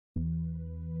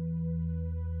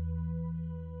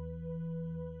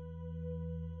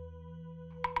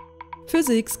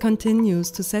Physics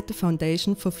continues to set the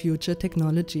foundation for future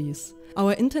technologies.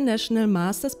 Our international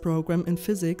master's program in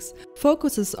physics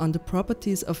focuses on the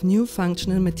properties of new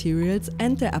functional materials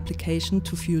and their application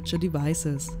to future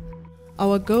devices.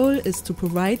 Our goal is to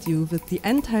provide you with the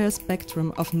entire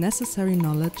spectrum of necessary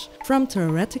knowledge, from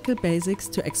theoretical basics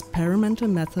to experimental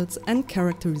methods and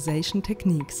characterization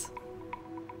techniques.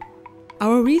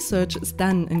 Our research is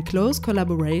done in close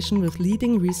collaboration with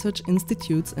leading research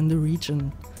institutes in the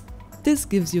region. This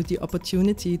gives you the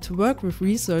opportunity to work with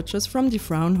researchers from the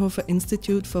Fraunhofer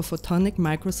Institute for Photonic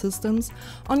Microsystems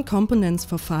on components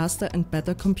for faster and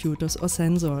better computers or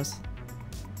sensors.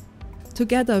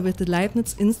 Together with the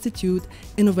Leibniz Institute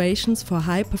Innovations for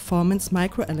High-Performance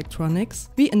Microelectronics,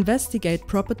 we investigate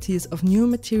properties of new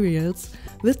materials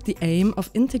with the aim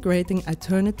of integrating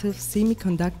alternative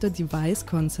semiconductor device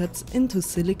concepts into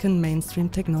silicon mainstream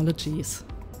technologies.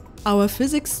 Our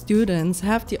physics students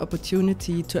have the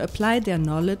opportunity to apply their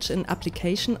knowledge in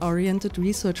application-oriented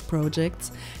research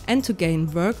projects and to gain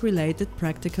work-related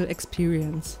practical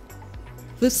experience.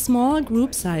 With small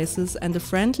group sizes and a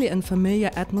friendly and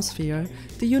familiar atmosphere,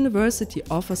 the university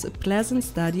offers a pleasant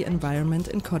study environment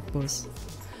in Cottbus.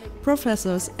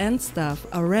 Professors and staff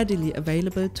are readily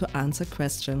available to answer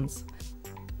questions.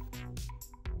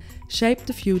 Shape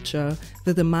the future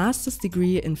with a master's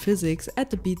degree in physics at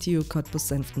the BTU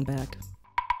Cottbus-Senftenberg.